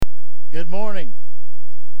Good morning.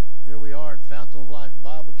 Here we are at Fountain of Life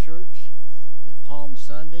Bible Church at Palm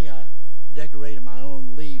Sunday. I decorated my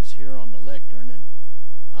own leaves here on the lectern, and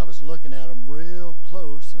I was looking at them real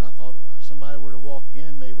close, and I thought if somebody were to walk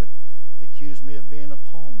in, they would accuse me of being a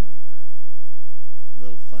palm reader. A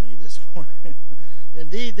little funny this morning.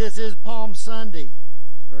 Indeed, this is Palm Sunday.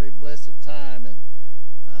 It's a very blessed time, and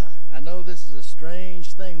I know this is a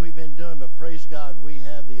strange thing we've been doing, but praise God, we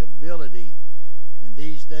have the ability in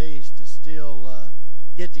these days to still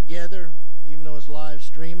get together, even though it's live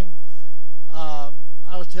streaming. I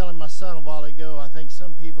was telling my son a while ago, I think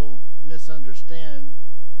some people misunderstand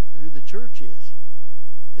who the church is.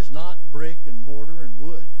 It's not brick and mortar and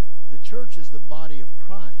wood. The church is the body of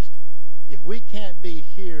Christ. If we can't be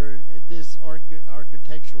here at this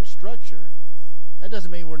architectural structure, that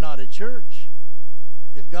doesn't mean we're not a church.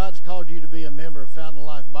 If God's called you to be a member of Fountain of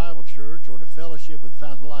Life Bible Church or to fellowship with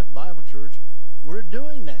Fountain of Life Bible Church, we're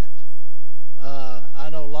doing that. I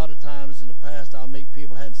know a lot of times in the past I'll meet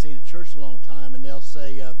people who hadn't seen a church in a long time, and they'll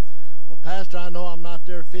say, well, Pastor, I know I'm not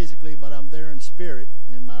there physically, but I'm there in spirit.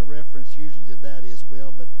 And my reference usually to that is,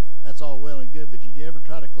 well, but that's all well and good, but did you ever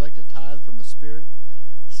try to collect a tithe from the Spirit?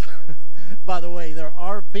 By the way, there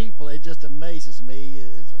are people, it just amazes me,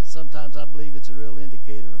 sometimes I believe it's a real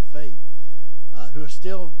indicator of faith, who are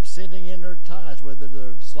still sending in their tithes, whether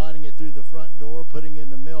they're sliding it through the front door, putting it in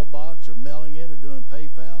the mailbox, or mailing it, or doing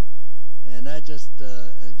PayPal. And that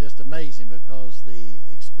just amazing, because the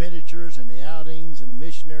expenditures and the outings and the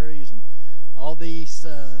missionaries and all these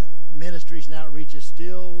ministries and outreaches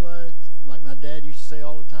still, like my dad used to say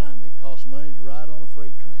all the time, it costs money to ride on a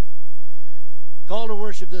freight train. Call to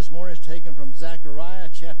worship this morning is taken from Zechariah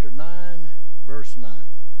chapter 9, verse 9.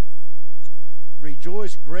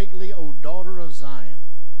 Rejoice greatly, O daughter of Zion.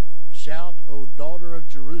 Shout, O daughter of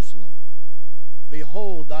Jerusalem.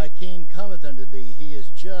 Behold, thy king cometh unto thee. He is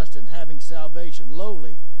just and having salvation,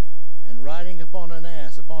 lowly, and riding upon an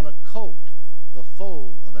ass, upon a colt, the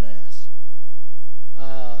foal of an ass.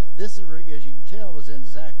 This, as you can tell, was in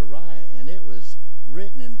Zechariah, and it was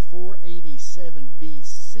written in 487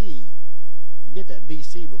 B.C. I get that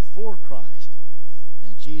B.C. before Christ.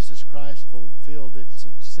 And Jesus Christ fulfilled it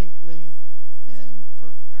succinctly and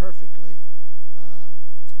perfectly.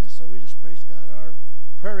 And so we just praise God. Our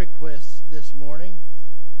prayer requests this morning,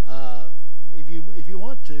 if you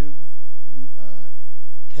want to,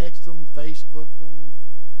 text them, Facebook them,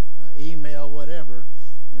 email, whatever,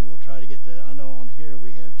 and we'll try to get to. I know on here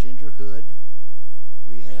we have Ginger Hood,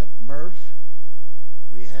 we have Murph,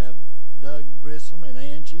 we have Doug Grissom and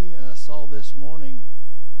Angie. I saw this morning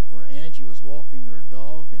where Angie was walking her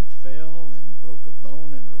dog and fell and broke a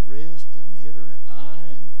bone in her wrist and hit her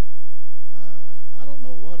eye, and I don't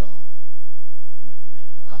know what all.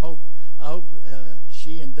 I hope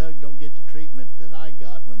she and Doug don't get the treatment that I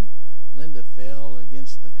got when Linda fell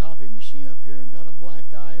against the copy machine up here and got a black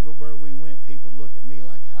eye. Everywhere we went, people would look at me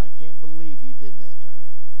like, I can't believe he did that to her.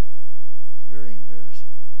 It's very embarrassing.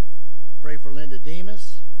 Pray for Linda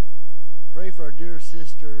Demas. Pray for our dear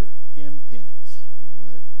sister Kim Penix, if you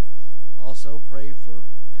would. Also pray for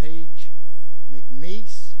Paige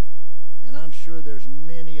McNeese, and I'm sure there's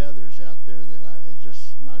many others out there that it's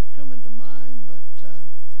just not coming to mind, but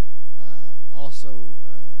also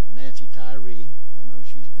Nancy Tyree. I know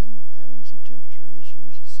she's been having some temperature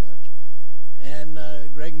issues and such. And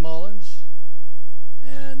Greg Mullins.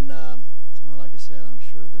 And well, like I said, I'm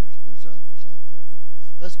sure there's others out there.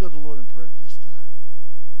 But let's go to the Lord in prayer this time.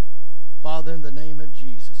 Father, in the name of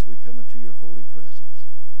Jesus, we come into your holy presence.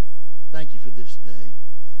 Thank you for this day.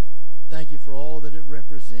 Thank you for all that it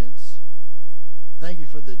represents. Thank you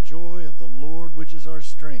for the joy of the Lord, which is our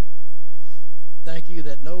strength. Thank you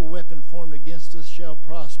that no weapon formed against us shall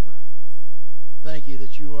prosper. Thank you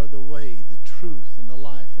that you are the way, the truth, and the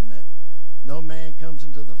life, and that no man comes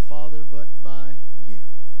into the Father but by you.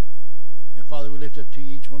 And Father, we lift up to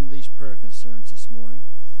you each one of these prayer concerns this morning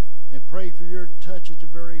and pray for your touch at the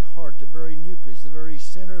very heart, the very nucleus, the very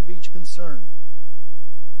center of each concern.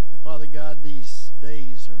 And Father God, these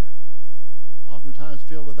days are oftentimes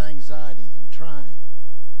filled with anxiety and trying.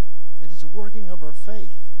 It is a working of our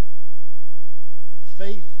faith.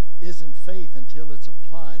 Faith isn't faith until it's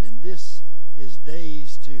applied, and this is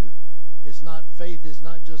days to, it's not, faith is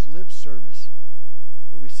not just lip service,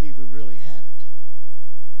 but we see if we really have it.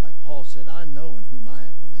 Like Paul said, I know in whom I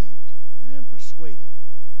have believed, and am persuaded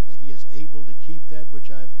that he is able to keep that which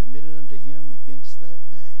I have committed unto him against that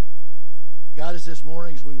day. God, as this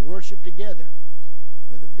morning as we worship together,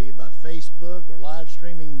 whether it be by Facebook or live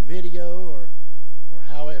streaming video or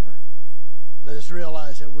however, let us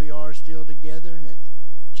realize that we are still together and that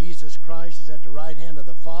Jesus Christ is at the right hand of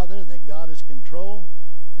the Father, that God is control,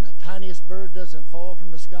 and a tiny tiniest bird doesn't fall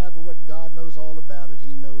from the sky, but what God knows all about it.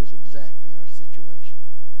 He knows exactly our situation.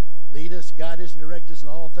 Lead us, guide us, and direct us in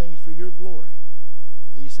all things for your glory.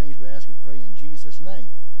 For these things we ask and pray in Jesus' name.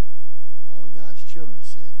 All of God's children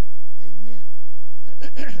said, amen.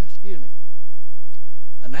 Excuse me.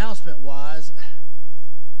 Announcement-wise,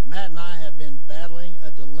 Matt and I have been battling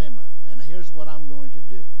a dilemma, and here's what I'm going to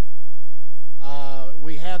do.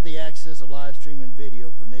 We have the access of live streaming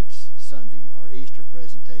video for next Sunday, our Easter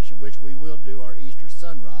presentation, which we will do our Easter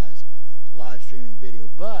sunrise live streaming video.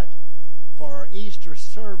 But for our Easter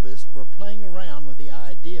service, we're playing around with the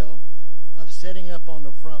idea of setting up on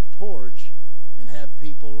the front porch and have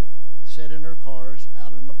people sit in their cars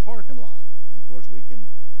out in the parking lot. And of course, we can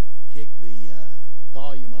kick the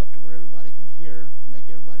volume up to where everybody can hear, make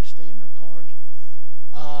everybody stay in their cars,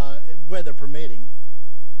 weather permitting.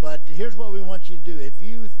 But here's what we want you to do. If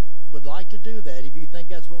you would like to do that, if you think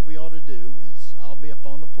that's what we ought to do, is I'll be up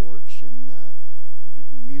on the porch and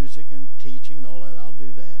music and teaching and all that, I'll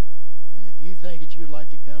do that. And if you think that you'd like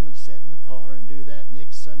to come and sit in the car and do that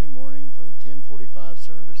next Sunday morning for the 10:45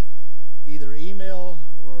 service, either email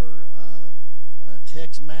or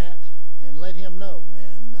text Matt and let him know.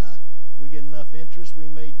 And we get enough interest, we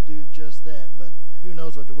may do just that. But who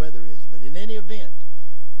knows what the weather is. But in any event,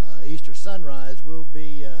 Easter sunrise will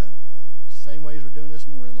be same way as we're doing this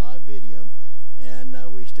morning, live video, and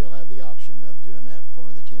we still have the option of doing that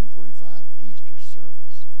for the 10:45 Easter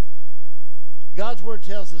service. God's Word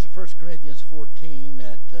tells us in 1 Corinthians 14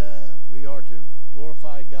 that we are to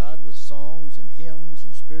glorify God with songs and hymns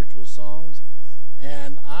and spiritual songs,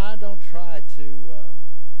 and I don't try to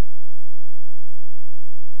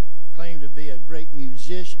claim to be a great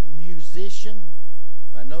musician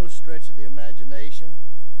by no stretch of the imagination.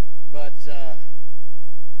 But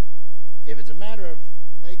if it's a matter of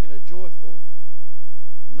making a joyful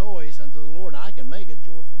noise unto the Lord, I can make a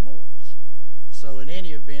joyful noise. So in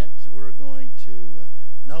any event, we're going to,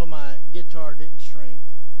 no, my guitar didn't shrink.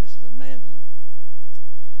 This is a mandolin.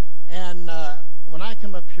 And when I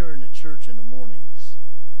come up here in the church in the mornings,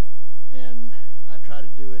 and I try to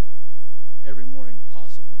do it every morning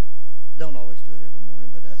possible, don't always do it every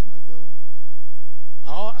morning, but that's my goal.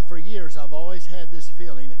 For years, I've always had this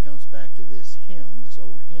feeling that comes back to this hymn, this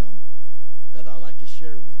old hymn, that I like to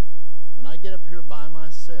share with you. When I get up here by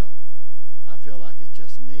myself, I feel like it's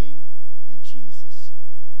just me and Jesus.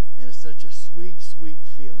 And it's such a sweet, sweet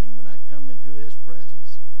feeling when I come into his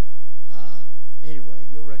presence. Anyway,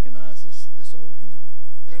 you'll recognize this old hymn.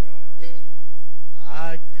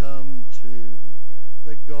 I come to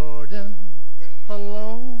the garden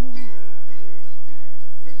alone,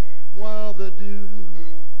 while the dew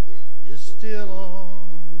is still on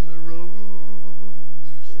the roses,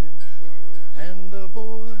 and the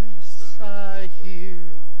voice I hear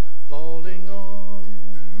falling on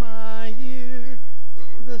my ear,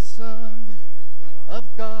 the Son of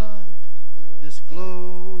God discloses,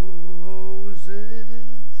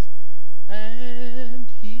 and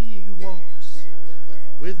he walks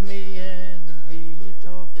with me and he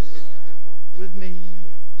talks with me,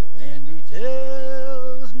 and he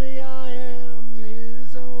tells me I am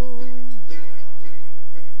his own,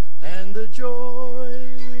 and the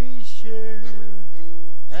joy we share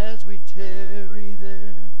as we tarry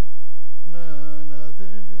there, none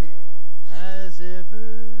other has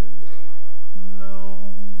ever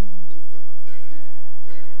known.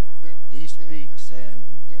 He speaks and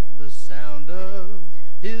the sound of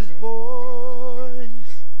his voice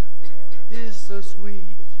is so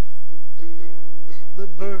sweet, the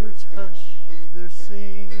birds hush their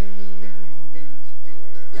singing,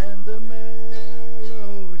 and the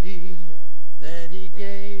melody that he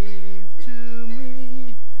gave to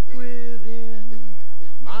me within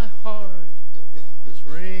my heart is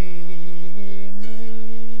ringing,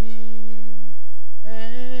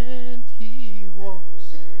 and he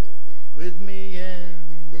walks with me and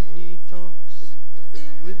he talks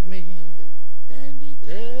with me, and he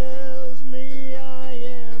tells me I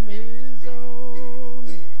am his own,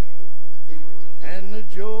 and the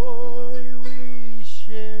joy we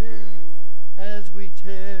share as we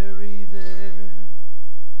tarry there,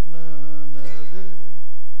 none other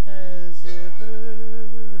has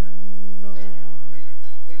ever known.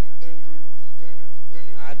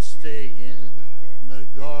 I'd stay in the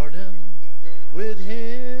garden with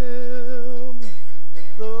him,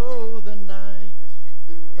 though the night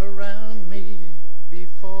around me be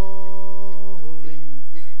falling,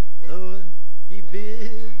 though he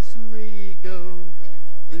bids me go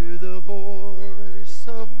through the voice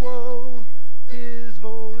of woe, his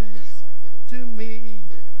voice to me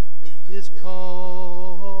is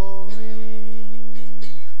calling,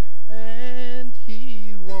 and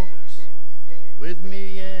he walks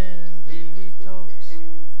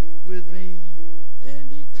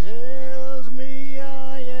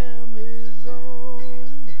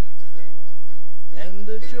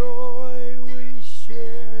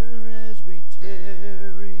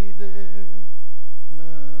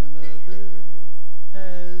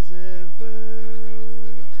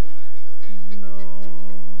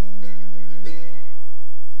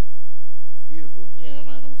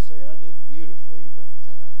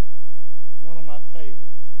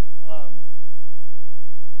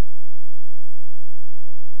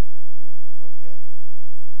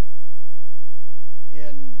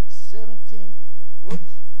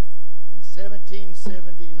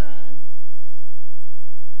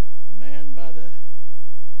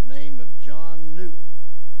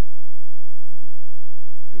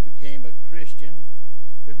Christian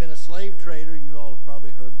who'd been a slave trader. You all have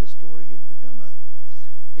probably heard the story.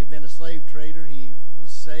 He'd been a slave trader. He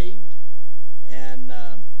was saved, and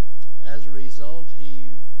as a result, he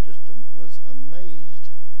just was amazed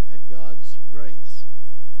at God's grace.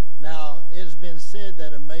 Now, it has been said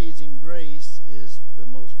that Amazing Grace is the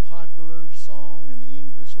most popular song in the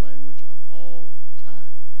English language of all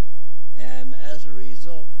time. And as a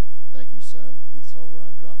result, thank you, son. He saw where I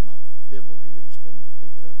dropped my Bible here. He's coming to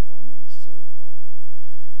pick it up for me. He's so thoughtful.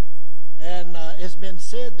 And it's been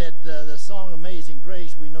said that the song Amazing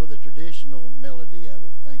Grace, we know the traditional melody of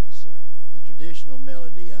it. Thank you, sir. The traditional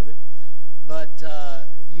melody of it. But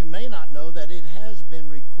you may not know that it has been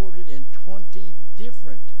recorded in 20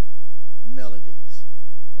 different melodies.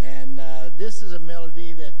 And this is a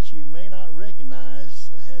melody that you may not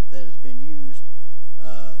recognize that has been used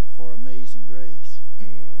for Amazing Grace.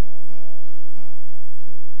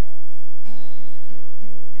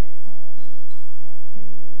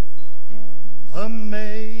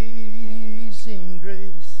 Amazing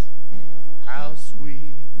grace, how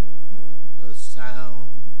sweet the sound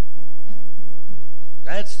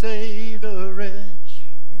that saved a wretch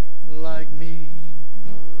like me.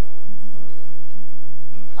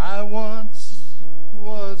 I once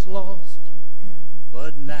was lost,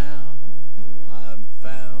 but now I'm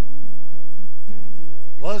found.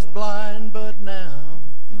 Was blind, but now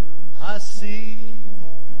I see.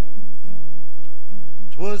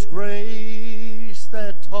 'Twas grace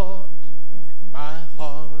that taught my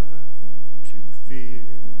heart to fear,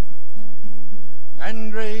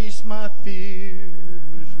 and grace my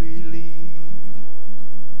fears relieved.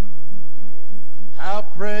 How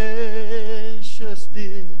precious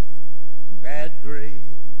did that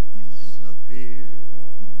grace appear,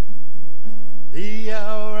 the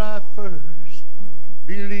hour I first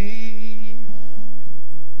believed.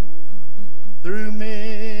 Through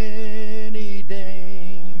many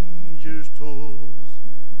dangers, toils,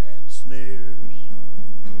 and snares,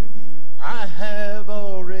 I have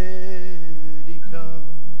already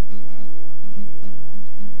come.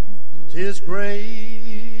 'Tis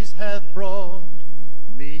grace hath brought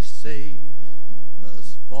me safe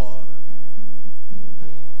thus far,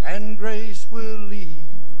 and grace will lead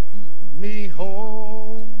me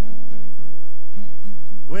home.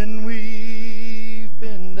 When we've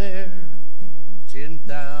been there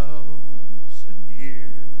 10,000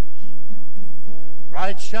 years,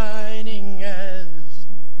 bright shining as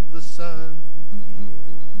the sun,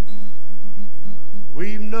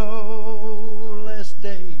 we've no less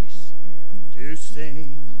days to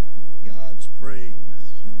sing God's praise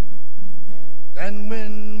than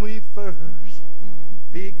when we first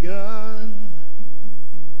begun.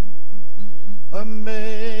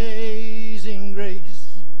 Amazing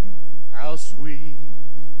grace, how sweet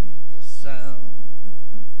the sound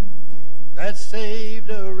that saved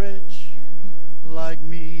a wretch like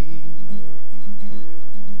me.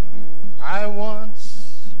 I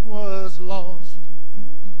once was lost,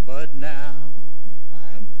 but now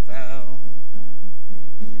I'm found.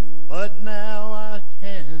 But now I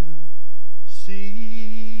can see.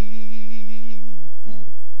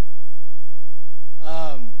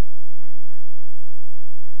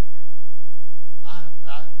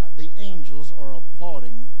 The angels are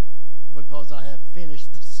applauding because I have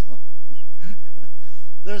finished the song.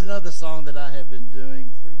 There's another song that I have been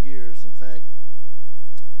doing for years. In fact,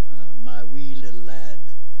 my wee little lad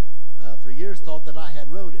for years thought that I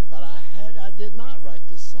had wrote it, but I did not write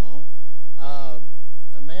this song. A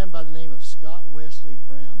man by the name of Scott Wesley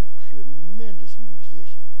Brown, a tremendous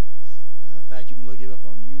musician. In fact, you can look him up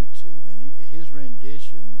on YouTube, and his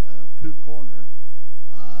rendition of Pooh Corner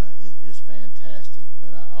is fantastic.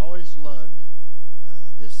 But I always loved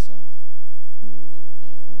this song.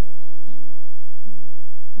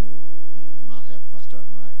 Might help if I start in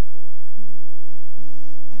the right chord here.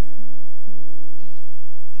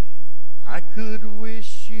 I could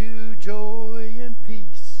wish you joy and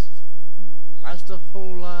peace, last a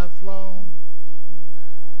whole life long.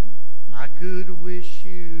 I could wish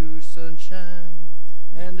you sunshine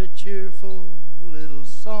and a cheerful little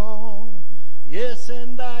song. Yes,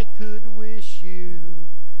 and I could wish you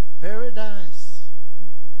paradise,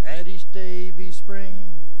 that each day be spring.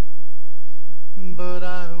 But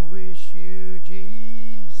I wish you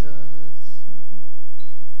Jesus.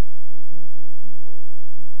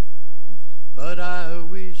 But I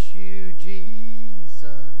wish you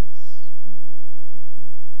Jesus.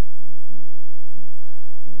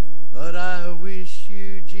 But I wish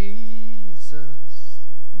you Jesus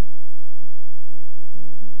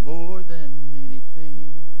more than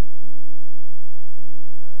anything.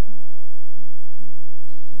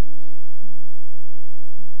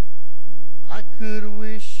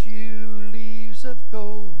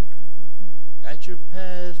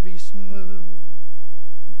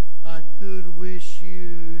 could wish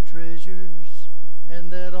you treasures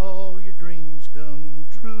and that all your dreams come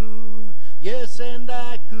true. Yes, and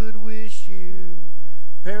I could wish you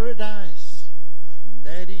paradise,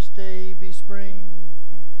 that each day be spring.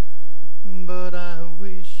 But I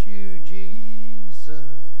wish you Jesus.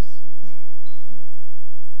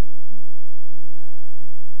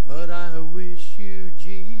 But I wish you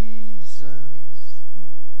Jesus.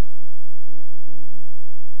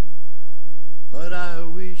 But I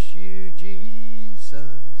wish you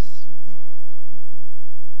Jesus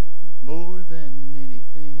more than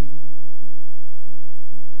anything.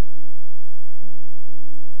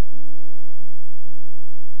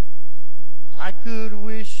 I could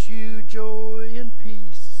wish you joy and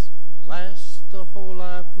peace, last the whole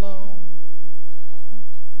life long.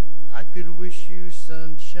 I could wish you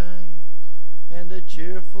sunshine and a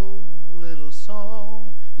cheerful little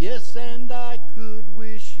song. Yes, and I could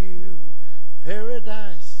wish you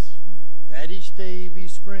paradise, that each day be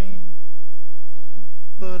spring.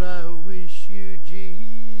 But I wish you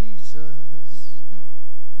Jesus.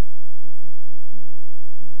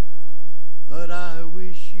 But I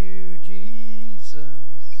wish you Jesus.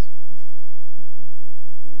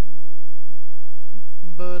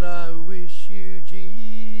 But I wish you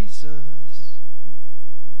Jesus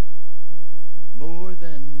more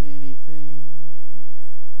than anything.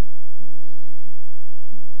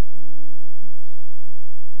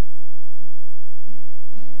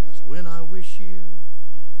 Because when I wish you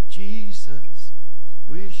Jesus,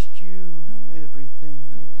 I wished you everything.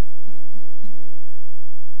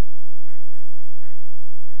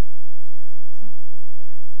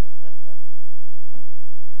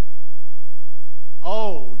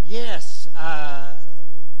 Oh, yes. I've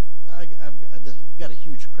got a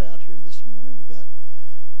huge crowd here this morning. We've got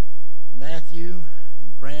Matthew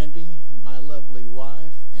and Brandy and my lovely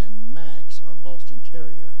wife and Max, our Boston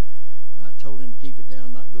Terrier. And I told him to keep it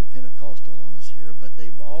down, not go Pentecostal on us here. But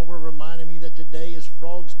they all were reminding me that today is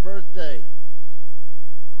Frog's birthday.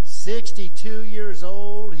 62 years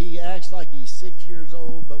old. He acts like he's 6 years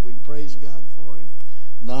old, but we praise God for him.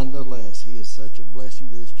 Nonetheless, he is such a blessing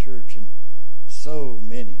to this church in so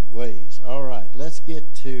many ways. All right, let's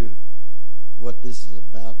get to what this is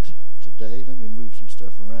about today. Let me move some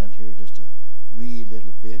stuff around here just a wee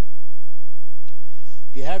little bit.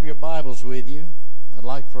 If you have your Bibles with you, I'd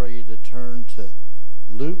like for you to turn to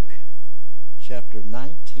Luke chapter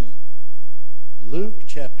 19. Luke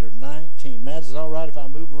chapter 19. Matt, is it all right if I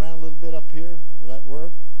move around a little bit up here? Will that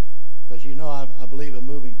work? Because you know I believe a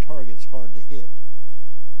moving target's hard to hit.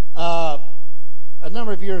 A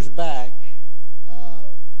number of years back,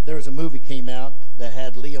 there was a movie came out that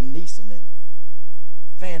had Liam Neeson in it.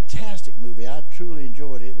 Fantastic movie. I truly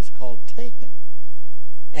enjoyed it. It was called Taken.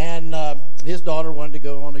 And his daughter wanted to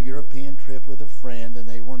go on a European trip with a friend, and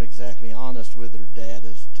they weren't exactly honest with her dad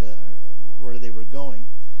as to where they were going.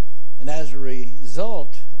 And as a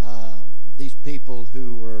result, these people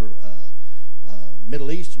who were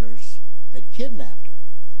Middle Easterners had kidnapped her.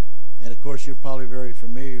 And of course, you're probably very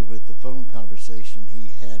familiar with the phone conversation he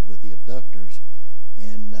had with the abductors.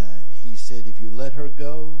 And he said, if you let her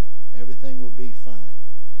go, everything will be fine.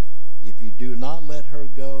 If you do not let her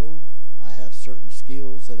go, I have certain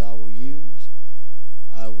skills that I will use.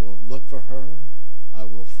 I will look for her, I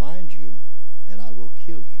will find you, and I will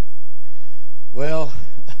kill you. Well,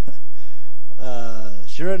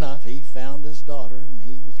 sure enough, he found his daughter, and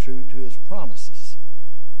he is true to his promises.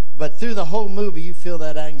 But through the whole movie, you feel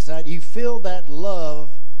that anxiety. You feel that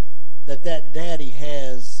love that daddy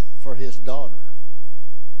has for his daughter.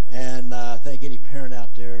 And I think any parent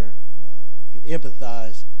out there could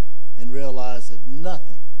empathize and realize that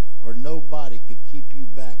nothing or nobody could keep you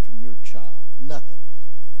back from your child. Nothing.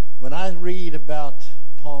 When I read about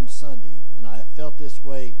Palm Sunday, and I have felt this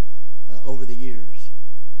way over the years,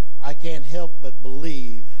 I can't help but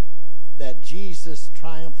believe that Jesus'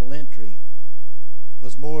 triumphal entry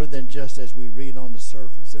was more than just as we read on the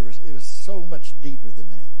surface. It was so much deeper than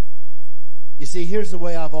that. You see, here's the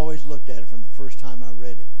way I've always looked at it from the first time I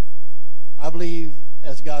read it. I believe,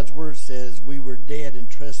 as God's Word says, we were dead in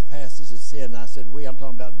trespasses and sin. And I said, I'm talking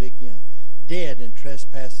about Big Young. Dead in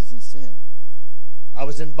trespasses and sin. I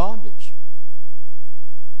was in bondage.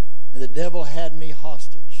 And the devil had me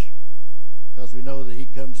hostage. Because we know that he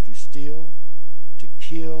comes to steal, to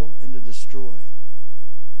kill, and to destroy.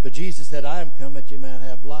 But Jesus said, I am come that you might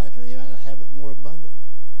have life, and you might have it more abundantly.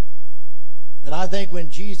 And I think when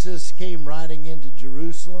Jesus came riding into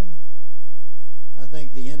Jerusalem, I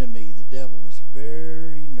think the enemy, the devil, was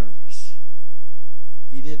very nervous.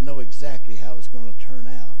 He didn't know exactly how it was going to turn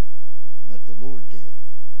out, but the Lord did.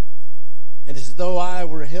 And it's as though I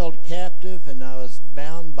were held captive and I was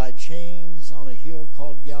bound by chains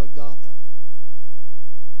called Golgotha.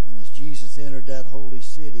 And as Jesus entered that holy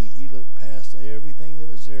city, he looked past everything that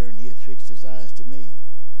was there, and he had fixed his eyes to me.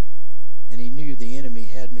 And he knew the enemy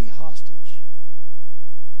had me hostage.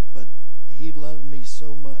 But he loved me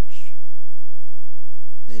so much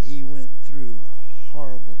that he went through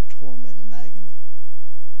horrible torment and agony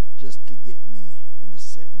just to get me and to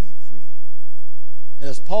set me free. And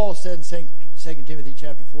as Paul said in 2 Timothy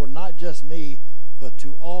chapter 4, not just me, but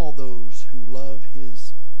to all those who love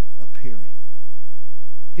his appearing.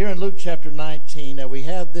 Here in Luke chapter 19, now we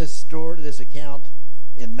have this story, this account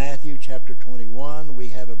in Matthew chapter 21. We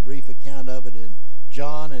have a brief account of it in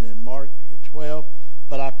John and in Mark 12.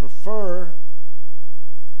 But I prefer,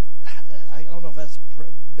 I don't know if that's the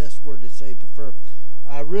best word to say, prefer.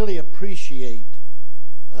 I really appreciate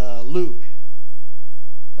Luke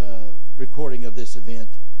recording of this event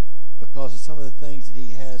because of some of the things that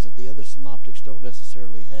he has that the other synoptics don't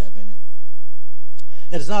necessarily have in it.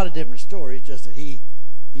 And it's not a different story, it's just that he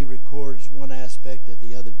records one aspect that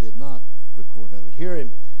the other did not record of it. Here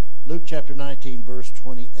in Luke chapter 19, verse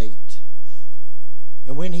 28.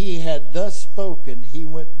 And when he had thus spoken, he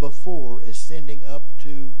went before, ascending up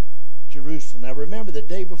to Jerusalem. Now remember, the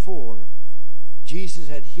day before, Jesus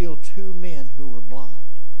had healed 2 men who were blind.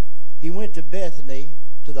 He went to Bethany,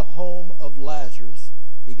 to the home of Lazarus.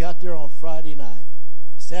 He got there on Friday night.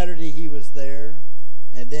 Saturday he was there.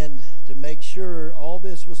 And then to make sure all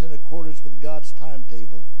this was in accordance with God's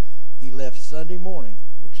timetable, he left Sunday morning,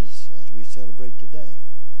 which is as we celebrate today,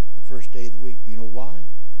 the first day of the week. You know why?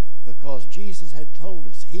 Because Jesus had told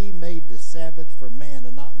us he made the Sabbath for man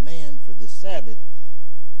and not man for the Sabbath.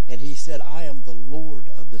 And he said, I am the Lord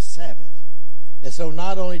of the Sabbath. And so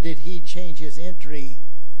not only did he change his entry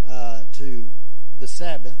to the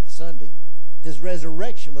Sabbath, Sunday, his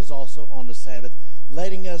resurrection was also on the Sabbath,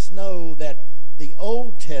 letting us know that the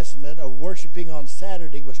Old Testament of worshiping on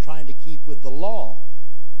Saturday was trying to keep with the law.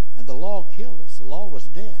 And the law killed us. The law was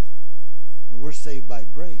death. And we're saved by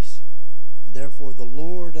grace. And therefore the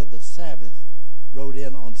Lord of the Sabbath rode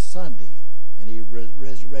in on Sunday. And he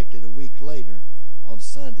resurrected a week later on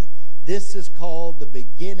Sunday. This is called the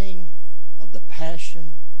beginning of the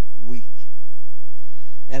Passion Week.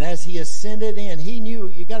 And as he ascended in, he knew,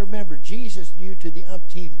 you got to remember, Jesus knew to the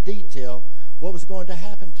umpteenth detail what was going to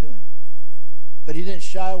happen to him. But he didn't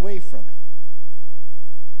shy away from it.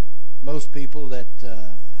 Most people that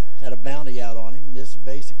had a bounty out on him, and this is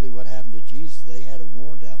basically what happened to Jesus, they had a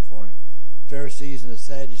warrant out for him. Pharisees and the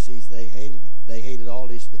Sadducees, they hated him. They hated all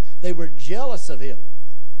these. They were jealous of him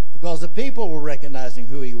because the people were recognizing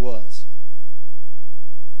who he was.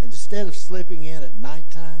 And instead of slipping in at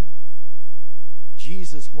nighttime,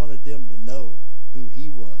 Jesus wanted them to know who he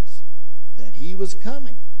was, that he was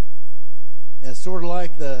coming. And sort of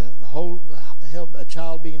like a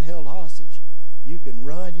child being held hostage. You can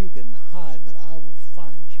run, you can hide, but I will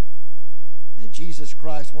find you. And Jesus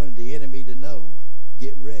Christ wanted the enemy to know,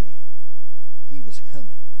 get ready. He was coming.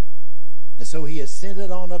 And so he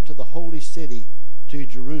ascended on up to the holy city, to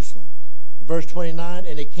Jerusalem. Verse 29,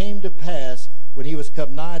 and it came to pass, when he was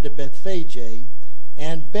come nigh to Bethphage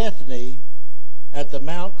and Bethany, at the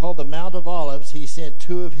mount called the Mount of Olives, he sent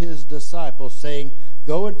 2 of his disciples, saying,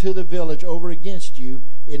 Go into the village over against you,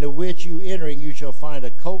 into which you entering you shall find a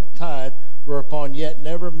colt tied, whereupon yet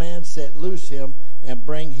never man set loose him, and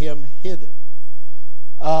bring him hither.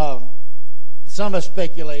 Some have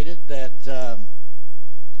speculated that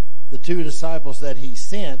the 2 disciples that he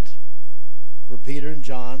sent were Peter and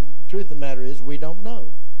John. The truth of the matter is, we don't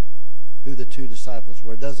know who the 2 disciples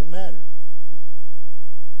were. It doesn't matter.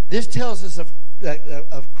 This tells us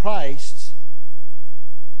of Christ's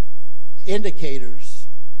indicators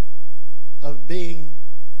of being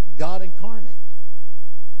God incarnate.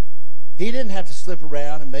 He didn't have to slip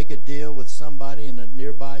around and make a deal with somebody in a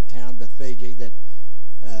nearby town, Bethphage, that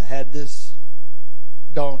had this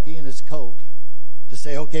donkey and his colt to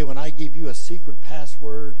say, okay, when I give you a secret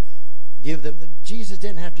password, give them. Jesus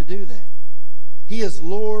didn't have to do that. He is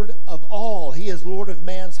Lord of all. He is Lord of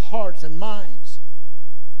man's hearts and minds.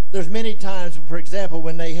 There's many times, for example,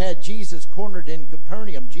 when they had Jesus cornered in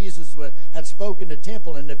Capernaum, Jesus had spoken to the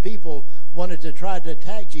temple and the people wanted to try to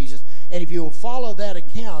attack Jesus. And if you will follow that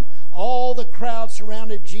account, all the crowd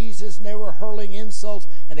surrounded Jesus and they were hurling insults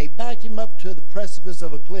and they backed him up to the precipice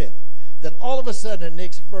of a cliff. Then all of a sudden, the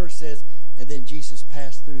next verse says, and then Jesus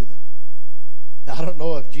passed through them. Now, I don't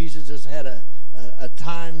know if Jesus just had a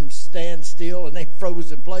time standstill and they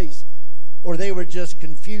froze in place, or they were just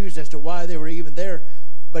confused as to why they were even there.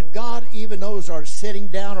 But God even knows our sitting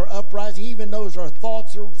down or uprising. He even knows our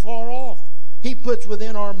thoughts are far off. He puts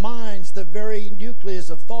within our minds the very nucleus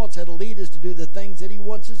of thoughts that will lead us to do the things that he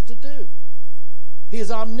wants us to do. He is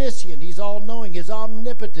omniscient. He's all-knowing. He's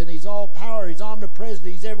omnipotent. He's all-power. He's omnipresent.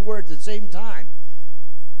 He's everywhere at the same time.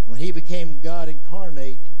 When he became God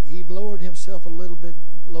incarnate, he lowered himself a little bit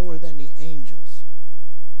lower than the angels.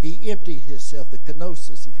 He emptied himself, the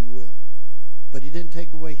kenosis, if you will. But he didn't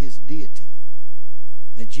take away his deity.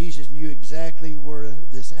 And Jesus knew exactly where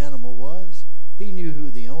this animal was. He knew who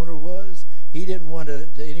the owner was. He didn't want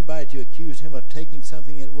anybody to accuse him of taking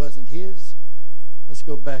something that wasn't his. Let's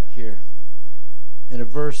go back here. In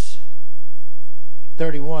verse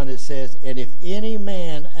 31 it says, "And if any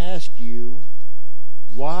man ask you,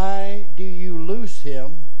 why do you loose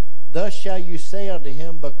him? Thus shall you say unto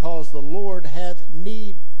him, because the Lord hath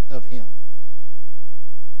need of him."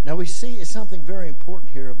 Now we see something very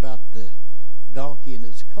important here about the donkey and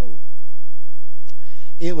its colt.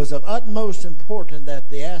 It was of utmost importance that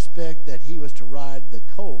the aspect that he was to ride the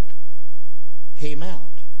colt came out.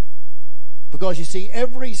 Because you see,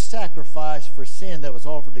 every sacrifice for sin that was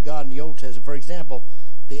offered to God in the Old Testament, for example,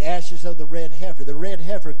 the ashes of the red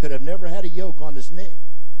heifer could have never had a yoke on his neck.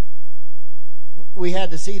 We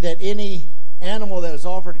had to see that any animal that was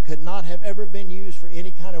offered could not have ever been used for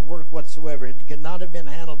any kind of work whatsoever. It could not have been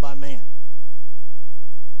handled by man.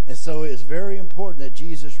 And so it is very important that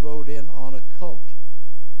Jesus rode in on a colt.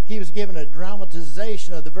 He was given a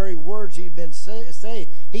dramatization of the very words he'd been saying.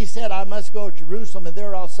 He said, "I must go to Jerusalem, and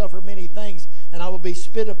there I'll suffer many things, and I will be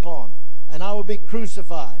spit upon, and I will be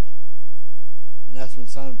crucified." And that's when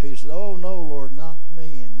Simon Peter said, "Oh, no, Lord, not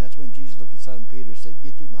me." And that's when Jesus looked at Simon Peter and said,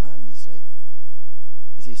 "Get thee behind me, Satan."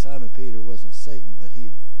 You see, Simon Peter wasn't Satan, but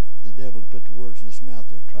the devil had put the words in his mouth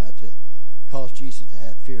to try to cause Jesus to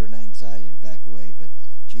have fear and anxiety to back away. But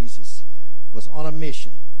Jesus was on a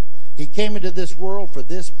mission. He came into this world for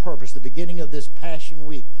this purpose, the beginning of this Passion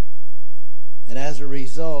Week. And as a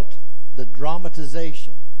result, the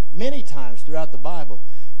dramatization, many times throughout the Bible,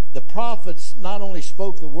 the prophets not only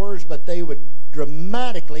spoke the words, but they would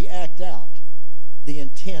dramatically act out the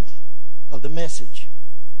intent of the message.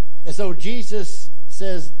 And so Jesus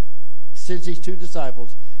says, sends these two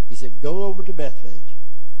disciples, he said, "Go over to Bethphage.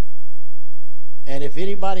 And if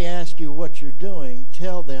anybody asks you what you're doing,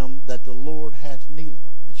 tell them that the Lord hath need of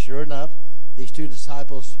them." And sure enough, these two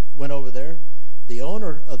disciples went over there. The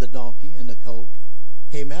owner of the donkey and the colt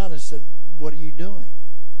came out and said, "What are you doing?"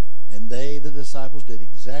 And the disciples, did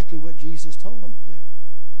exactly what Jesus told them to do.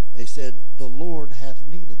 They said, "The Lord hath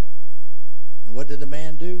need of them." And what did the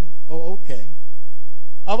man do? "Oh, okay."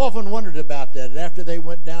 I've often wondered about that. And after they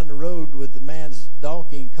went down the road with the man's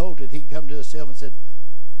donkey and colt, he'd come to himself and said,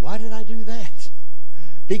 "Why did I do that?"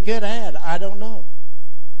 He could have, I don't know.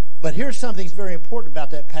 But here's something that's very important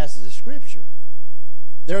about that passage of Scripture.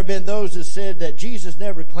 There have been those that said that Jesus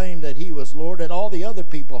never claimed that he was Lord, and all the other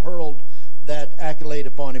people hurled that accolade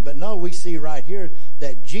upon him. But no, we see right here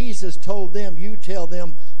that Jesus told them, "You tell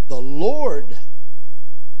them the Lord,"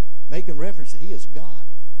 making reference that he is God.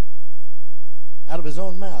 Out of his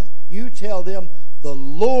own mouth. "You tell them the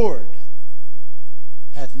Lord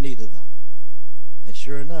hath need of them." And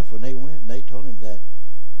sure enough, when they went, they told him that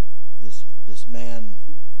this man,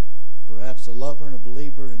 perhaps a lover and a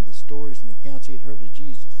believer in the stories and accounts he had heard of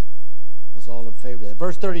Jesus, was all in favor of that.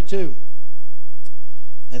 Verse 32,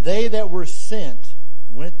 "And they that were sent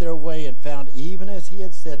went their way and found even as he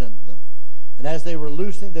had said unto them. And as they were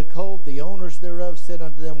loosing the colt, the owners thereof said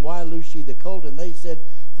unto them, Why loose ye the colt? And they said,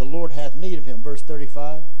 The Lord hath need of him." Verse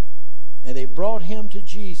 35, "And they brought him to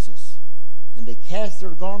Jesus, and they cast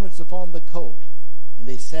their garments upon the colt, and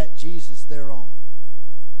they sat Jesus thereon."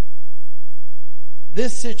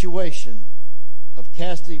 This situation of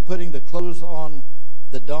putting the clothes on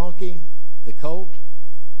the donkey, the colt,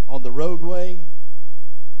 on the roadway,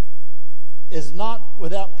 is not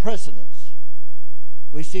without precedence.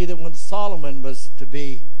 We see that when Solomon was to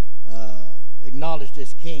be acknowledged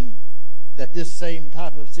as king, that this same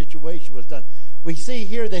type of situation was done. We see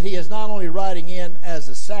here that he is not only riding in as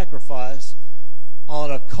a sacrifice on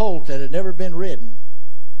a colt that had never been ridden,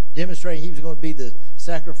 demonstrating he was going to be the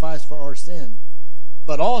sacrifice for our sin,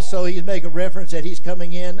 but also he's making reference that he's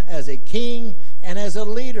coming in as a king and as a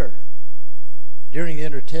leader. During the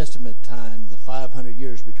Intertestament time, the 500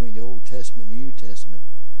 years between the Old Testament and the New Testament,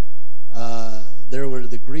 there were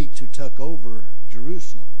the Greeks who took over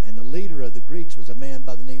Jerusalem. And the leader of the Greeks was a man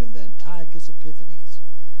by the name of Antiochus Epiphanes.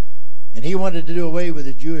 And he wanted to do away with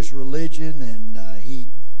the Jewish religion, and he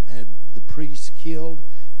had the priests killed.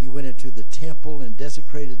 He went into the temple and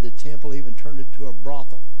desecrated the temple, even turned it to a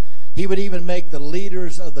brothel. He would even make the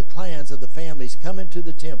leaders of the clans of the families come into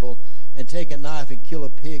the temple and take a knife and kill a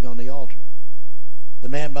pig on the altar. The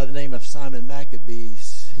man by the name of Simon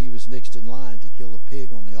Maccabees, he was next in line to kill a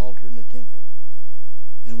pig on the altar in the temple.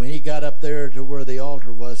 And when he got up there to where the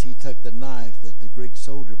altar was, he took the knife that the Greek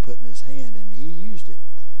soldier put in his hand, and he used it.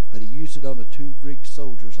 But he used it on the two Greek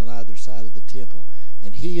soldiers on either side of the temple.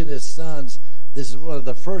 And he and his sons, this is one of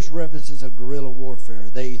the first references of guerrilla warfare.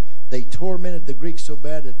 They tormented the Greeks so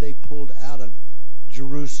bad that they pulled out of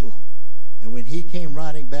Jerusalem. And when he came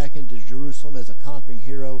riding back into Jerusalem as a conquering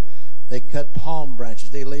hero, they cut palm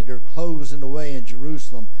branches. They laid their clothes in the way in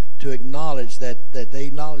Jerusalem to acknowledge that they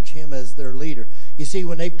acknowledge him as their leader. You see,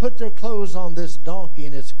 when they put their clothes on this donkey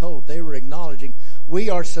and its colt, they were acknowledging, we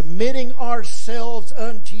are submitting ourselves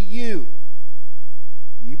unto you.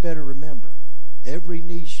 And you better remember, every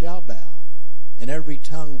knee shall bow and every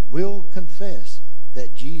tongue will confess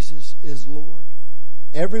that Jesus is Lord.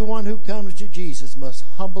 Everyone who comes to Jesus must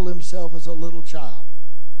humble himself as a little child.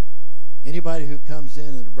 Anybody who comes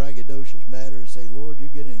in a braggadocious manner and say, Lord, you're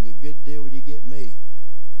getting a good deal when you get me,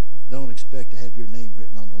 don't expect to have your name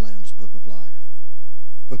written on the Lamb's Book of Life.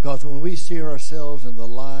 Because when we see ourselves in the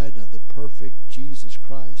light of the perfect Jesus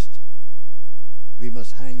Christ, we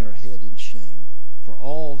must hang our head in shame. For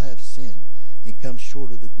all have sinned and come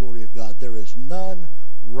short of the glory of God. There is none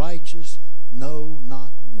righteous, no,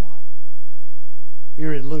 not one.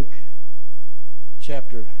 Here in Luke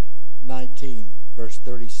chapter 19, verse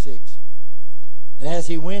 36. And as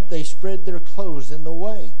he went, they spread their clothes in the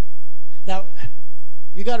way. Now,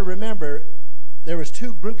 you got to remember, there was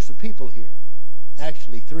two groups of people here.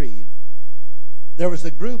 Actually, three. There was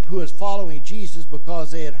the group who was following Jesus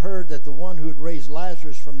because they had heard that the one who had raised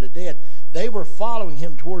Lazarus from the dead, they were following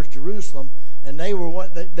him towards Jerusalem, and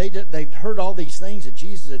they'd heard all these things that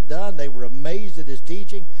Jesus had done. They were amazed at his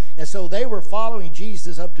teaching, and so they were following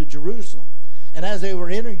Jesus up to Jerusalem. And as they were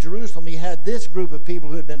entering Jerusalem, you had this group of people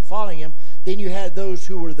who had been following him. Then you had those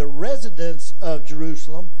who were the residents of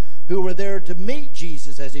Jerusalem, who were there to meet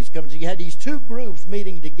Jesus as he's coming. So you had these two groups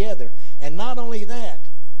meeting together. And not only that,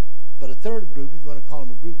 but a third group, if you want to call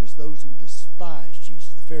them a group, is those who despised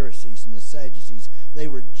Jesus, the Pharisees and the Sadducees. They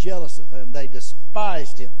were jealous of him. They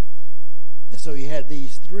despised him. And so you had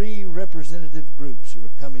these three representative groups who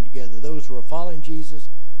were coming together. Those who were following Jesus,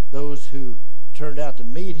 those who turned out to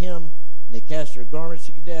meet him, and they cast their garments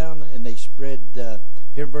down, and they spread,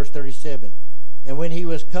 here in verse 37, and when he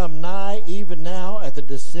was come nigh, even now at the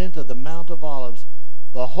descent of the Mount of Olives,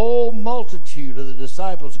 the whole multitude of the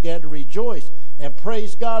disciples began to rejoice and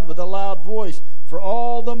praise God with a loud voice for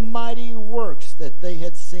all the mighty works that they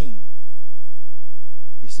had seen.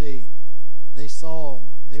 You see,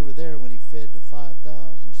 they were there when he fed the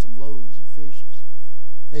 5,000 with some loaves and fishes.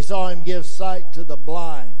 They saw him give sight to the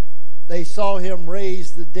blind. They saw him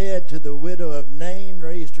raise the dead, to the widow of Nain,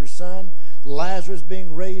 raised her son, Lazarus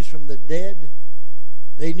being raised from the dead.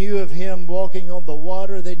 They knew of him walking on the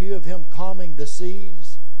water. They knew of him calming the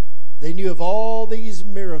seas. They knew of all these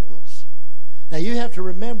miracles. Now you have to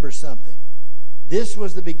remember something. This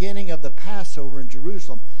was the beginning of the Passover in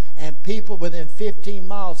Jerusalem, and people within 15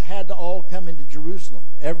 miles had to all come into Jerusalem,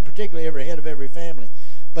 particularly every head of every family.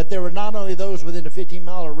 But there were not only those within a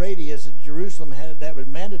 15-mile radius of Jerusalem that was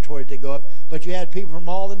mandatory to go up, but you had people from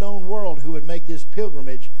all the known world who would make this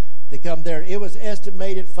pilgrimage to come there. It was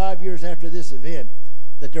estimated 5 years after this event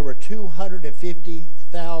that there were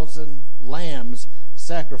 250,000 lambs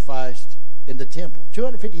sacrificed in the temple.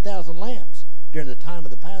 250,000 lambs during the time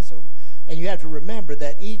of the Passover. And you have to remember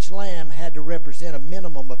that each lamb had to represent a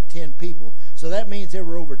minimum of 10 people. So that means there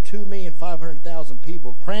were over 2,500,000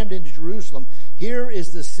 people crammed into Jerusalem. Here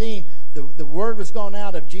is the scene. The word was gone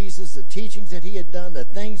out of Jesus, the teachings that he had done, the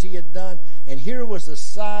things he had done. And here was the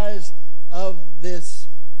size of this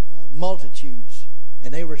multitudes.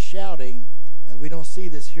 And they were shouting. We don't see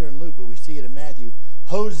this here in Luke, but we see it in Matthew.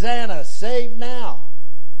 Hosanna, save now.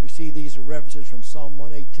 We see these are references from Psalm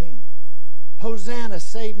 118. Hosanna,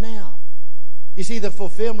 save now. You see the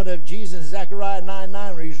fulfillment of Jesus in Zechariah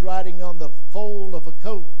 9:9, where he's riding on the foal of a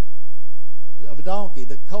coat, of a donkey,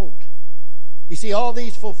 the colt. You see all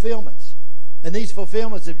these fulfillments. And these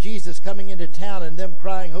fulfillments of Jesus coming into town and them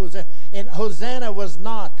crying Hosanna. And Hosanna was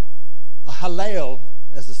not a hallel,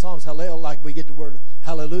 as the Psalms hallel, like we get the word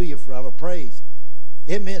hallelujah from, a praise.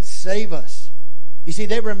 It meant save us. You see,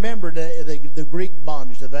 they remembered the Greek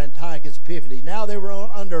bondage of Antiochus Epiphanes. Now they were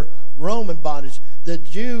under Roman bondage. The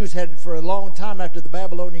Jews had, for a long time after the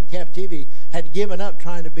Babylonian captivity, had given up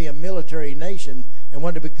trying to be a military nation and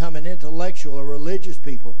wanted to become an intellectual or religious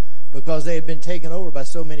people because they had been taken over by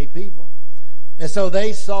so many people. And so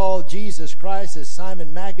they saw Jesus Christ as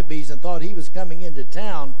Simon Maccabees and thought he was coming into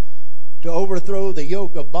town to overthrow the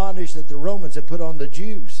yoke of bondage that the Romans had put on the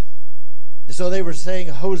Jews. And so they were saying,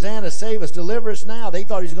 Hosanna, save us, deliver us now. They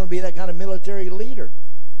thought he was going to be that kind of military leader.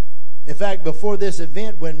 In fact, before this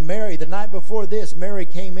event, when the night before this, Mary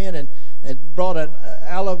came in and brought an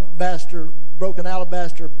broken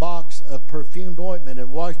alabaster box of perfumed ointment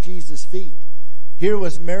and washed Jesus' feet. Here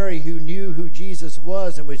was Mary who knew who Jesus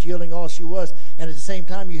was and was yielding all she was. And at the same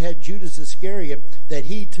time, you had Judas Iscariot, that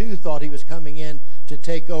he too thought he was coming in to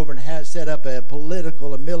take over and set up a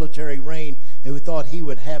political and military reign, and who thought he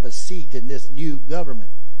would have a seat in this new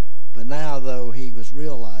government. But now, though, he was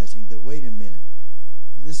realizing that, wait a minute,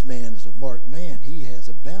 this man is a marked man. He has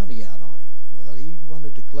a bounty out on him. Well, he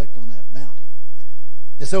wanted to collect on that bounty.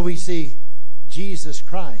 And so we see Jesus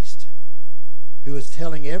Christ, who is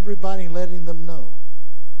telling everybody, letting them know,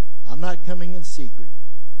 I'm not coming in secret.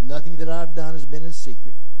 Nothing that I've done has been in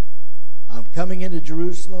secret. I'm coming into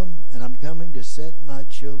Jerusalem, and I'm coming to set my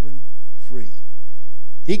children free.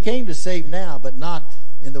 He came to save now, but not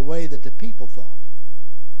in the way that the people thought.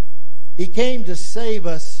 He came to save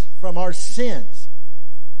us from our sins.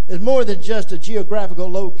 It's more than just a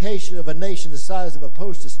geographical location of a nation the size of a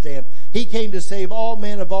postage stamp. He came to save all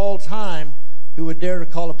men of all time who would dare to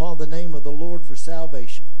call upon the name of the Lord for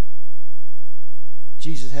salvation.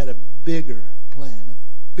 Jesus had a bigger plan, a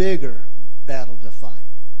bigger battle to fight.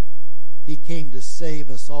 He came to save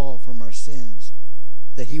us all from our sins,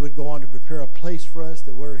 that he would go on to prepare a place for us,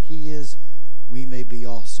 that where he is, we may be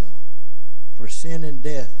also. For sin and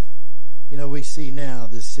death, we see now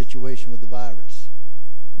this situation with the virus.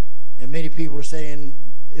 And many people are saying,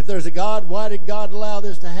 if there's a God, why did God allow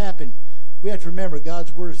this to happen? We have to remember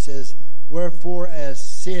God's word says, wherefore as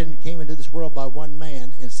sin came into this world by one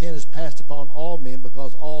man, and sin is passed upon all men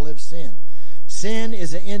because all have sinned. Sin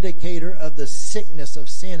is an indicator of the sickness of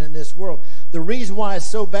sin in this world. The reason why it's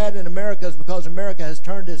so bad in America is because America has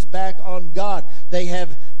turned its back on God. They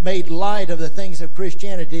have made light of the things of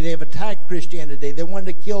Christianity. They have attacked Christianity. They wanted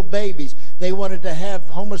to kill babies. They wanted to have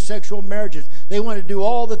homosexual marriages. They wanted to do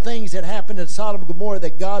all the things that happened in Sodom and Gomorrah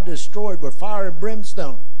that God destroyed with fire and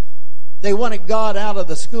brimstone. They wanted God out of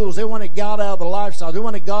the schools. They wanted God out of the lifestyle. They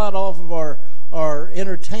wanted God off of our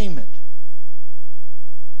entertainment.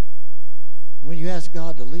 When you ask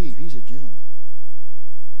God to leave, he's a gentleman.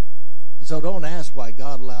 And so don't ask why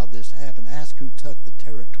God allowed this to happen. Ask who took the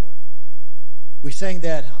territory. We sang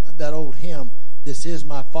that old hymn, this is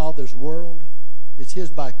my Father's world. It's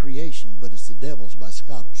his by creation, but it's the devil's by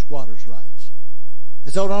squatters' rights.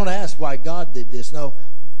 And so don't ask why God did this. No,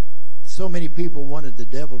 so many people wanted the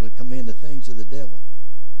devil to come into things of the devil.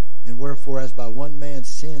 And wherefore, as by one man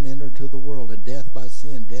sin entered into the world, and death by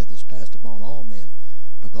sin, death is passed upon all men,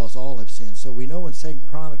 because all have sinned. So we know in 2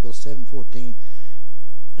 Chronicles 7:14,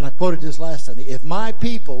 and I quoted this last Sunday, if my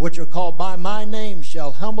people, which are called by my name,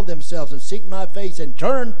 shall humble themselves and seek my face and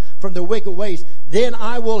turn from their wicked ways, then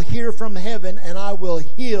I will hear from heaven and I will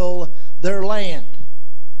heal their land.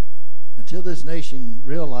 Until this nation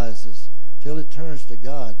realizes, till it turns to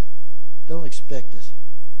God, don't expect a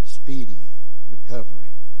speedy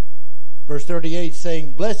recovery. Verse 38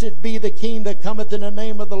 saying, blessed be the King that cometh in the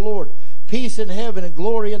name of the Lord, peace in heaven and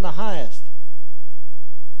glory in the highest.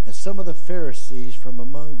 And some of the Pharisees from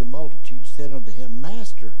among the multitude said unto him,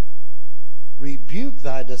 Master, rebuke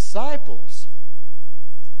thy disciples.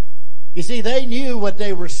 You see, they knew what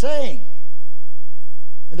they were saying.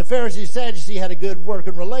 And the Pharisees and Sadducees had a good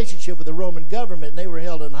working relationship with the Roman government, and they were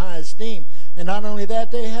held in high esteem. And not only that,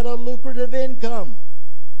 they had a lucrative income.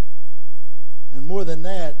 And more than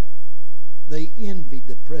that, they envied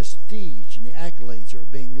the prestige and the accolades that were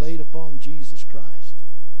being laid upon Jesus Christ.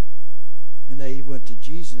 And they went to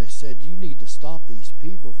Jesus and they said, you need to stop these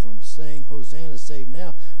people from saying, Hosanna, save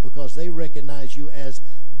now, because they recognize you as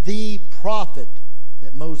the prophet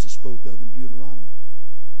that Moses spoke of in Deuteronomy.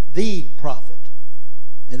 The prophet.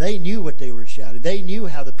 And they knew what they were shouting. They knew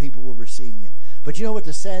how the people were receiving it. But you know what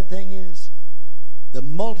the sad thing is? The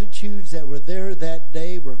multitudes that were there that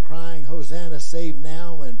day were crying, Hosanna, save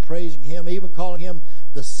now, and praising him, even calling him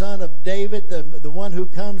the Son of David, the one who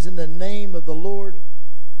comes in the name of the Lord.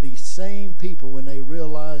 These same people, when they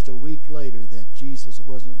realized a week later that Jesus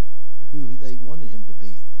wasn't who they wanted him to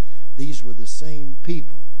be, these were the same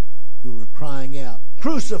people who were crying out,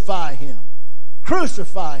 crucify him,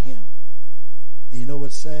 crucify him. And you know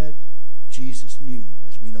what's sad? Jesus knew,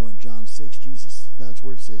 as we know in John 6, God's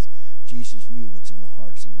word says, Jesus knew what's in the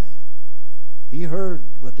hearts of man. He heard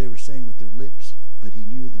what they were saying with their lips, but he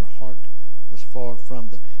knew their heart was far from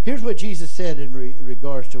them. Here's what Jesus said in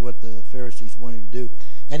regards to what the Pharisees wanted to do.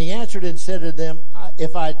 And he answered and said to them,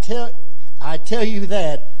 I tell you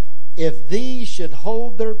that if these should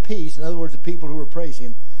hold their peace, in other words, the people who were praising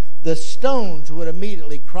him, the stones would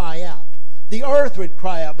immediately cry out. The earth would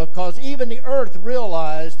cry out, because even the earth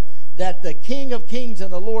realized that the King of Kings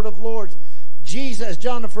and the Lord of Lords, Jesus, as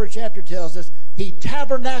John the 1st chapter tells us, he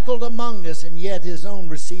tabernacled among us, and yet his own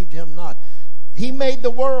received him not. He made the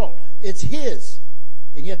world. It's his.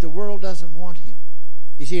 And yet the world doesn't want him.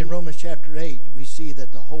 You see, in Romans chapter 8, we see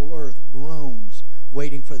that the whole earth groans,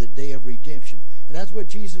 waiting for the day of redemption. And that's what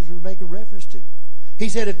Jesus was making reference to. He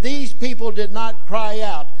said, if these people did not cry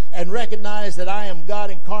out and recognize that I am God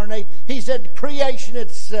incarnate, he said creation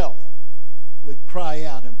itself would cry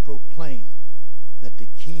out and proclaim that the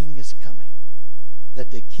King is coming.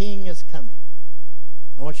 That the King is coming.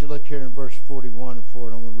 I want you to look here in verse 41 and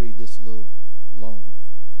forward. I'm going to read this a little longer.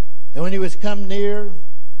 And when he was come near,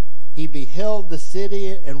 he beheld the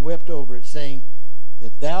city and wept over it, saying,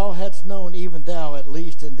 if thou hadst known, even thou, at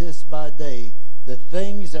least in this by day, the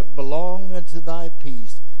things that belong unto thy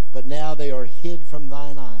peace, but now they are hid from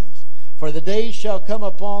thine eyes. For the days shall come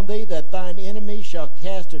upon thee that thine enemies shall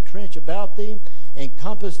cast a trench about thee, and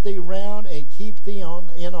compass thee round, and keep thee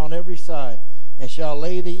in on every side, and shall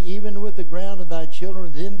lay thee even with the ground, and thy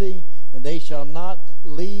children in thee, and they shall not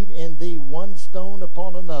leave in thee one stone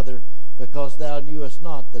upon another, because thou knewest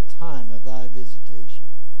not the time of thy visitation.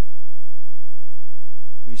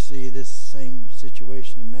 We see this same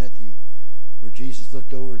situation in Matthew, where Jesus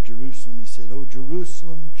looked over at Jerusalem. He said, O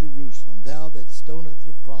Jerusalem, Jerusalem, thou that stonest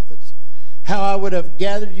the prophets, how I would have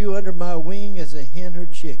gathered you under my wing as a hen her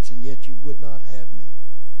chicks, and yet you would not have me.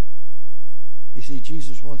 You see,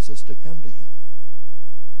 Jesus wants us to come to him.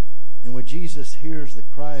 And when Jesus hears the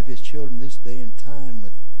cry of his children this day and time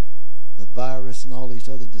with the virus and all these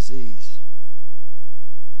other diseases,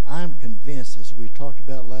 I'm convinced, as we talked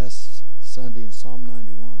about last Sunday in Psalm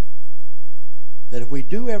 91, that if we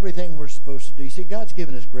do everything we're supposed to do, you see, God's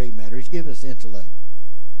given us gray matter. He's given us intellect.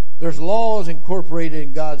 There's laws incorporated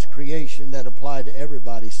in God's creation that apply to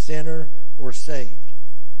everybody, sinner or saved.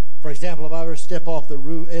 For example, if I were to step off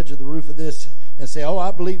the edge of the roof of this and say, oh,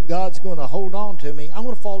 I believe God's going to hold on to me, I'm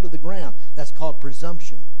going to fall to the ground. That's called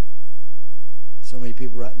presumption. So many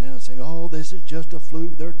people right now are saying, oh, this is just a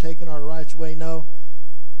fluke. They're taking our rights away. No,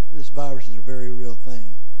 this virus is a very real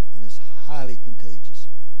thing, and it's highly contagious,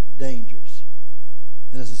 dangerous.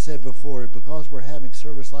 And as I said before, because we're having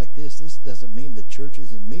service like this doesn't mean the church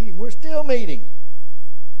isn't meeting. We're still meeting.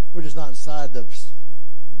 We're just not inside the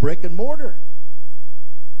brick and mortar.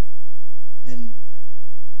 And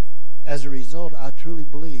as a result, I truly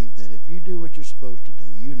believe that if you do what you're supposed to do,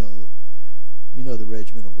 you know the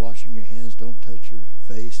regimen of washing your hands, don't touch your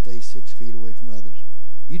face, stay 6 feet away from others.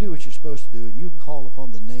 You do what you're supposed to do, and you call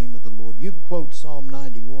upon the name of the Lord. You quote Psalm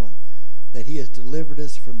 91, that he has delivered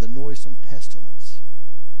us from the noisome pestilence.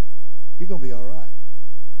 You're going to be all right.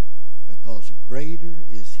 Because greater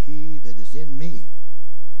is he that is in me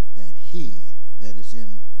than he that is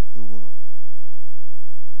in the world.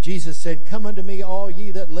 Jesus said, come unto me, all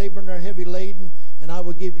ye that labor and are heavy laden, and I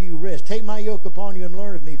will give you rest. Take my yoke upon you and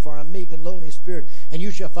learn of me, for I am meek and lowly in spirit, and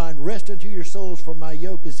you shall find rest unto your souls, for my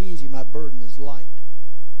yoke is easy, my burden is light.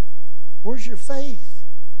 Where's your faith?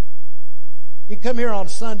 You come here on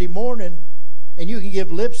Sunday morning, and you can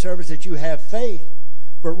give lip service that you have faith.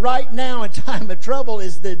 But right now, in time of trouble,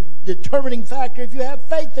 is the determining factor if you have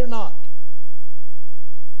faith or not.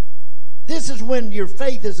 This is when your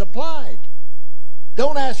faith is applied.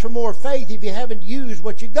 Don't ask for more faith if you haven't used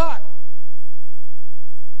what you got.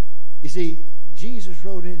 You see, Jesus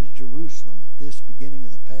rode into Jerusalem at this beginning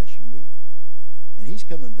of the Passion Week, and he's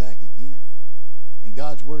coming back again. And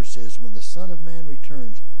God's word says, when the Son of Man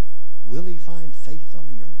returns, will he find faith on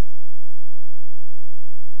the earth?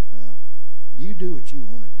 Well, you do what you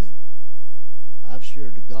want to do. I've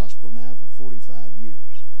shared the gospel now for 45 years.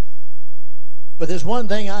 But there's one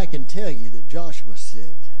thing I can tell you that Joshua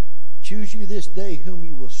said. Choose you this day whom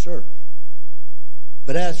you will serve.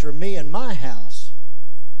 But as for me and my house,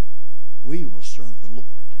 we will serve the Lord.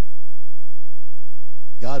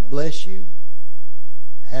 God bless you.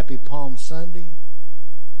 Happy Palm Sunday.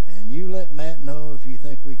 And you let Matt know if you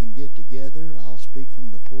think we can get together. I'll speak from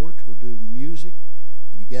the porch. We'll do music.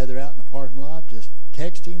 And you gather out in the parking lot. Just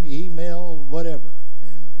text him, email, whatever.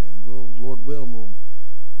 And we'll, Lord willing, we'll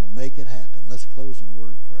make it happen. Let's close in a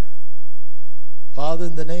word of prayer. Father,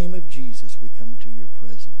 in the name of Jesus, we come into your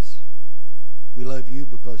presence. We love you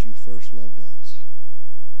because you first loved us.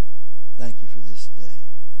 Thank you for this day.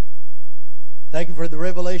 Thank you for the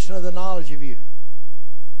revelation of the knowledge of you.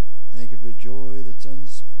 Thank you for joy that's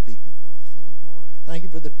unspeakable, full of glory. Thank you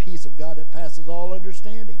for the peace of God that passes all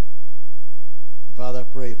understanding. And Father, I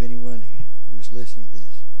pray if anyone who's listening to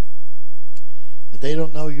this, if they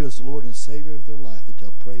don't know you as the Lord and Savior of their life, that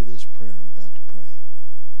they'll pray this prayer I'm about to pray.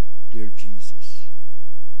 Dear Jesus,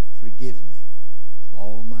 forgive me of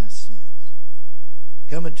all my sins.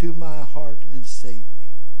 Come into my heart and save me.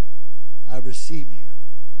 I receive you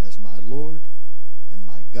as my Lord and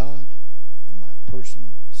my God and my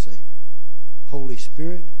personal Savior. Holy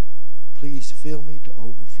Spirit, please fill me to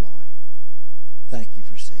overflowing. Thank you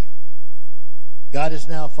for saving me. Guide us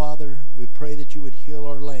now, Father. We pray that you would heal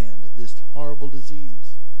our land of this horrible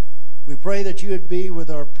disease. We pray that you would be with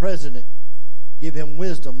our president. Give him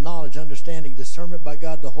wisdom, knowledge, understanding, discernment by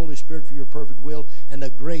God, the Holy Spirit for your perfect will, and the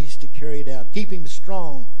grace to carry it out. Keep him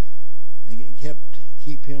strong and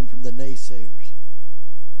keep him from the naysayers.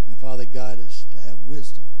 And Father, guide us to have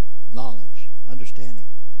wisdom, knowledge, understanding,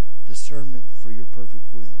 discernment for your perfect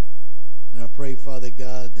will. And I pray, Father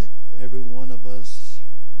God, that every one of us,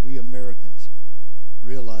 we Americans,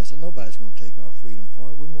 realize that nobody's going to take our freedom for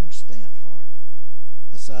it. We won't stand for it.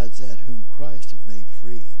 Besides that, whom Christ has made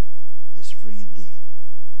free is free indeed.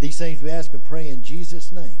 These things we ask and pray in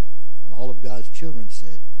Jesus' name. And all of God's children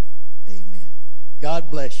said, amen. God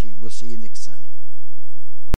bless you. We'll see you next Sunday.